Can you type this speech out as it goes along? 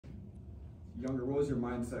Younger, what was your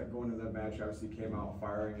mindset going into that match? Obviously, you came out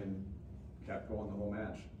firing and kept going the whole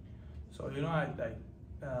match. So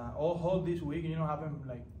all this week, I've been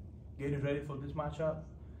like getting ready for this matchup.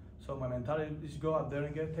 So my mentality is go out there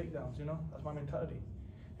and get takedowns. That's my mentality,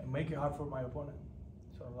 and make it hard for my opponent.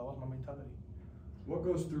 So that was my mentality. What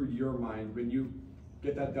goes through your mind when you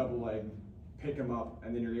get that double leg, pick him up,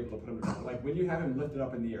 and then you're able to put him down? Like when you have him lifted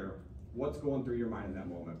up in the air, what's going through your mind in that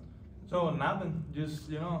moment? So nothing,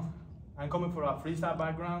 just I'm coming from a freestyle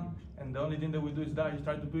background, and the only thing that we do is try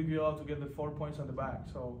to pick you up to get the 4 points on the back.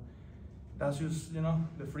 So that's just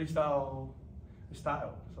the freestyle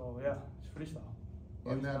style. So yeah, it's freestyle.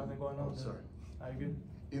 In that, nothing going on. sorry. Are you good?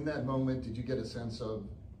 In that moment, did you get a sense of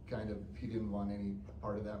kind of he didn't want any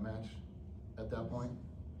part of that match at that point?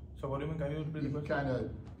 So what do you mean? Can you repeat the He question? kind of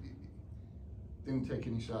didn't take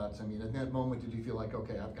any shots. I mean, at that moment, did you feel like,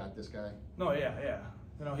 okay, I've got this guy? No, yeah.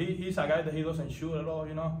 He's a guy that he doesn't shoot at all.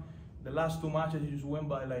 The last 2 matches he just went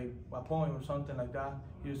by like a point or something like that.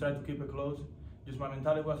 He just tried to keep it close. Just my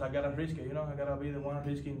mentality was I gotta risk it. I gotta be the one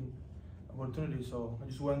risking opportunity. So I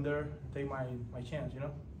just went there, take my chance.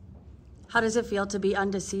 How does it feel to be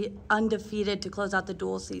undefeated to close out the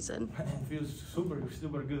dual season? It feels super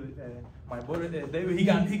good. My boy David, he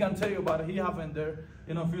can tell you about it. He happened there.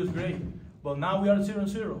 Feels great. But now we are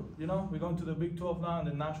 0-0. We're going to the Big 12 now and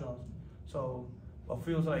the Nationals. So it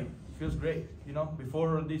feels great.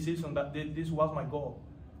 Before this season, this was my goal.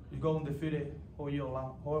 To go undefeated all year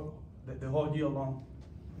long, the whole year long.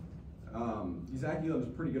 Zach Elam's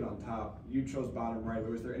pretty good on top. You chose bottom right,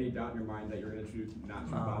 but was there any doubt in your mind that you're going to choose not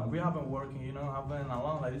choose bottom? We have been working, I've been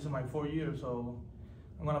along, like this is my 4th year, so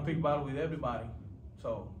I'm going to pick battle with everybody.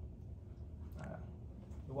 So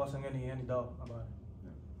there wasn't any doubt about it.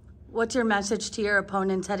 What's your message to your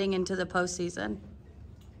opponents heading into the postseason?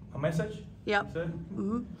 A message? Yep.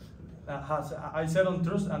 I said on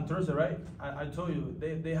Thursday, right? I told you,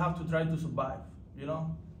 they have to try to survive,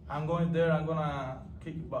 I'm going there, I'm going to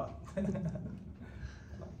kick your butt.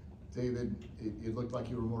 David, it looked like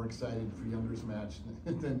you were more excited for Younger's match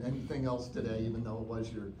than anything else today, even though it was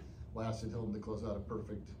your last at Hilton to close out a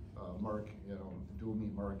perfect mark, dual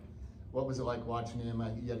meet mark. What was it like watching him?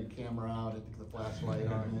 You had your camera out, I think the flashlight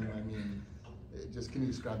on him. I mean, can you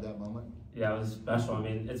describe that moment? Yeah, it was special. I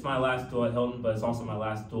mean, it's my last duel at Hilton, but it's also my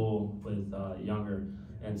last duel with Younger.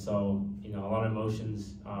 And so, a lot of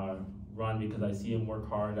emotions run because I see him work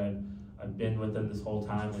hard. I've been with him this whole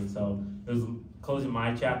time, and so it was closing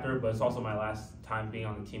my chapter, but it's also my last time being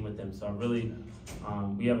on the team with him. So really,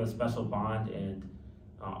 we have a special bond, and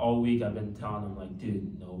all week I've been telling him, like,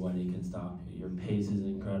 dude, nobody can stop you. Your pace is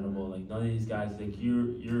incredible. Like, none of these guys, like,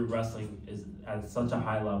 your wrestling is at such a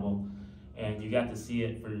high level, and you got to see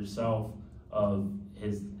it for yourself of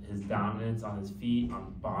his dominance on his feet,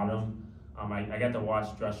 on bottom. I got to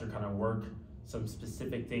watch Drescher kind of work some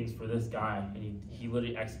specific things for this guy, and he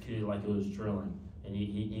literally executed like it was drilling. And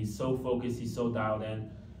he's so focused, he's so dialed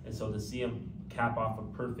in, and so to see him cap off a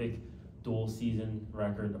perfect dual season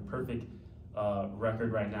record, a perfect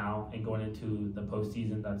record right now, and going into the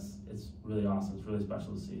postseason, it's really awesome. It's really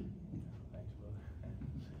special to see. Thanks, brother.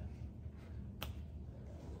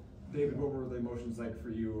 David, what were the emotions like for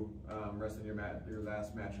you wrestling your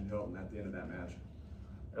last match in Hilton at the end of that match?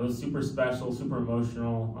 It was super special, super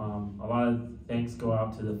emotional. A lot of thanks go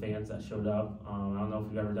out to the fans that showed up. I don't know if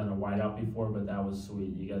we've ever done a whiteout before, but that was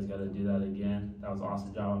sweet. You guys got to do that again. That was an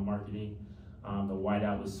awesome job on marketing. The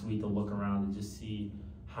whiteout was sweet to look around and just see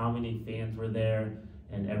how many fans were there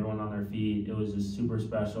and everyone on their feet. It was just super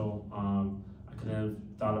special. I couldn't have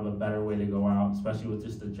thought of a better way to go out, especially with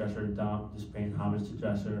just the Drescher dump, just paying homage to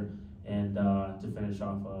Drescher, and to finish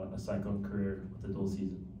off a cycling career with the dual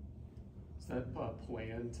season. Is that a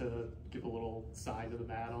plan to give a little sign to the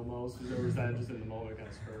mat almost, or was that just in the moment kind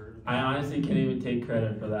of spurred? I honestly can't even take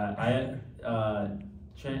credit for that.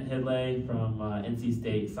 Trent Hidley from NC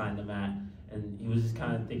State signed the mat, and he was just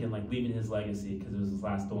kind of thinking like leaving his legacy because it was his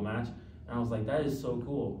last dual match. And I was like, that is so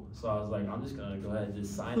cool. So I was like, I'm just gonna go ahead and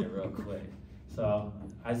just sign it real quick. So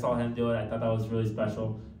I saw him do it. I thought that was really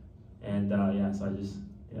special, and yeah. So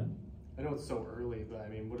I know it's so early, but I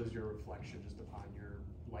mean, what is your reflection just upon your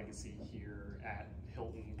legacy here at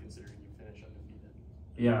Hilton, considering you finished undefeated?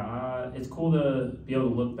 Yeah, it's cool to be able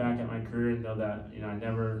to look back at my career and know that I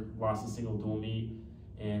never lost a single dual meet,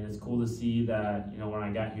 and it's cool to see that when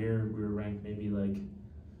I got here we were ranked maybe like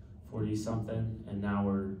 40 something, and now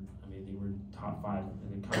I think we're top 5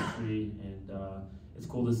 in the country, and it's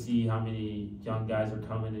cool to see how many young guys are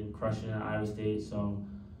coming and crushing at Iowa State. So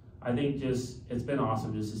I think it's been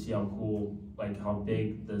awesome just to see how cool, like how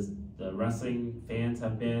big the wrestling fans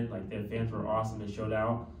have been. Like the fans were awesome. They showed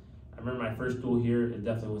out. remember my first duel here, it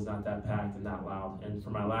definitely was not that packed and that loud. And for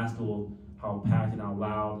my last duel, how packed and how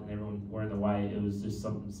loud and everyone wearing the white, it was just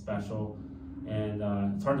something special. And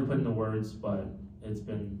it's hard to put into words, but it's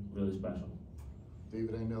been really special.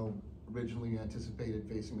 David, I know originally you anticipated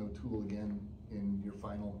facing O'Toole again in your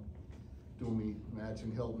final dual meet match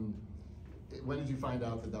in Hilton. When did you find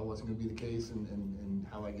out that that wasn't going to be the case, and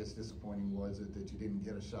how, I guess, disappointing was it that you didn't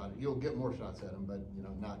get a shot? You'll get more shots at him, but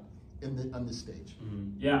not on this stage.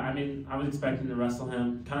 Mm-hmm. Yeah, I mean, I was expecting to wrestle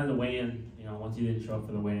him. Kind of the weigh-in, once he didn't show up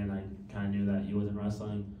for the weigh-in, I kind of knew that he wasn't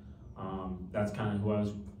wrestling. That's kind of who I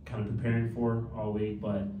was kind of preparing for all week,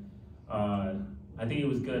 but I think it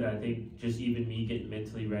was good. I think just even me getting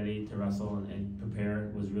mentally ready to wrestle and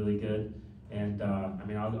prepare was really good. And I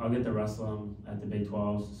mean, I'll get to wrestle him at the Big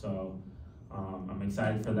 12s, so I'm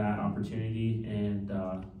excited for that opportunity and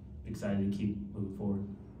excited to keep moving forward.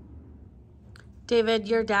 David,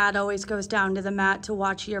 your dad always goes down to the mat to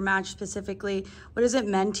watch your match specifically. What has it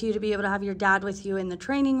meant to you to be able to have your dad with you in the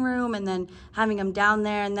training room and then having him down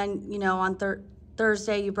there? And then, on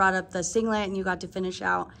Thursday, you brought up the singlet and you got to finish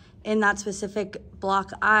out in that specific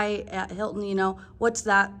block I at Hilton. What's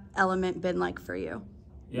that element been like for you?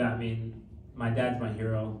 Yeah, I mean, my dad's my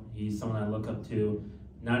hero. He's someone I look up to,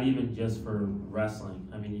 not even just for wrestling.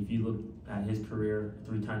 I mean, if you look at his career,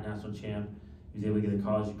 3-time national champ, he was able to get a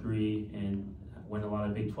college degree and win a lot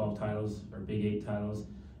of Big 12 titles or Big 8 titles.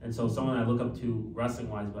 And so someone I look up to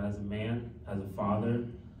wrestling-wise, but as a man, as a father,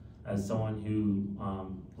 as someone who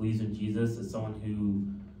believes in Jesus, as someone who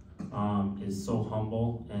is so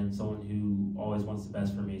humble and someone who always wants the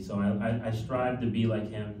best for me. So I strive to be like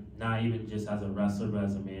him, not even just as a wrestler, but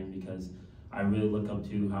as a man, because I really look up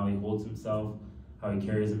to how he holds himself, how he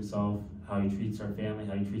carries himself, how he treats our family,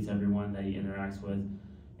 how he treats everyone that he interacts with.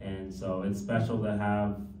 And so it's special to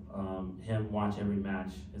have him watch every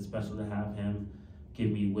match. It's special to have him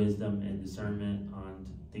give me wisdom and discernment on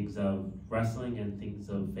things of wrestling and things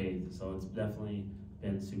of faith. So it's definitely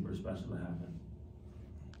been super special to have him.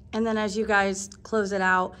 And then as you guys close it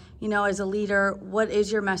out, as a leader, what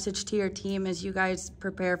is your message to your team as you guys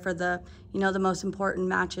prepare for the, the most important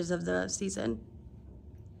matches of the season?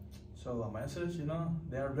 So a message,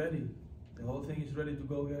 they are ready. The whole thing is ready to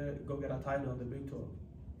go get a title on the Big 12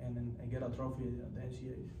 and get a trophy at the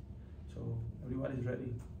NCAAs. So everybody's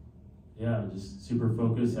ready. Yeah, just super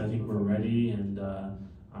focused. I think we're ready, and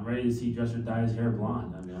I'm ready to see Dresser dye his hair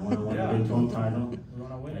blonde. I mean, I want to win the Big 12 title, We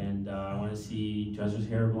want to win. and I want to see Dresser's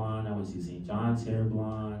hair blonde. I want to see St. John's hair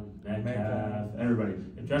blonde, Metcalf, everybody.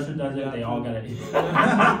 If Dresser does it, they all got it.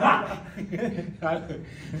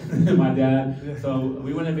 My dad. So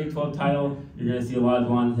we win a Big 12 title. You're gonna see a lot of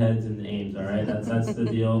blonde heads in the Ames. All right, that's the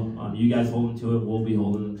deal. You guys hold them to it. We'll be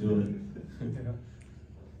holding them to it.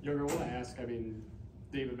 Younger, I want to ask, I mean,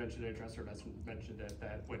 David mentioned it, Dresser mentioned it,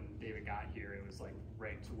 that when David got here, it was like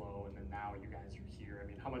ranked low, and then now you guys are here. I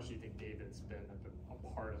mean, how much do you think David's been a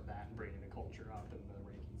part of that and bringing the culture up in the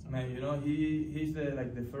rankings? Man, he's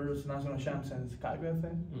the first national champ since Calgary, I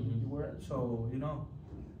think. Mm-hmm. You were, so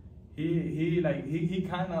he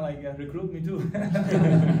kind of recruited me too. I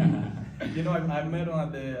met him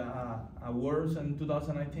at the awards in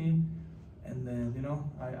 2019. And then,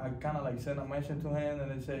 I kind of sent a message to him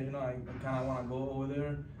and I said, I kind of want to go over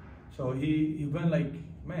there. So he went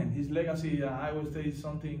man, his legacy at Iowa State is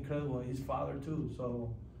something incredible. His father too,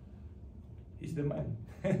 so he's the man.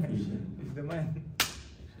 He's the man.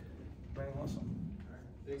 Very awesome.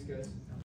 Thanks, guys.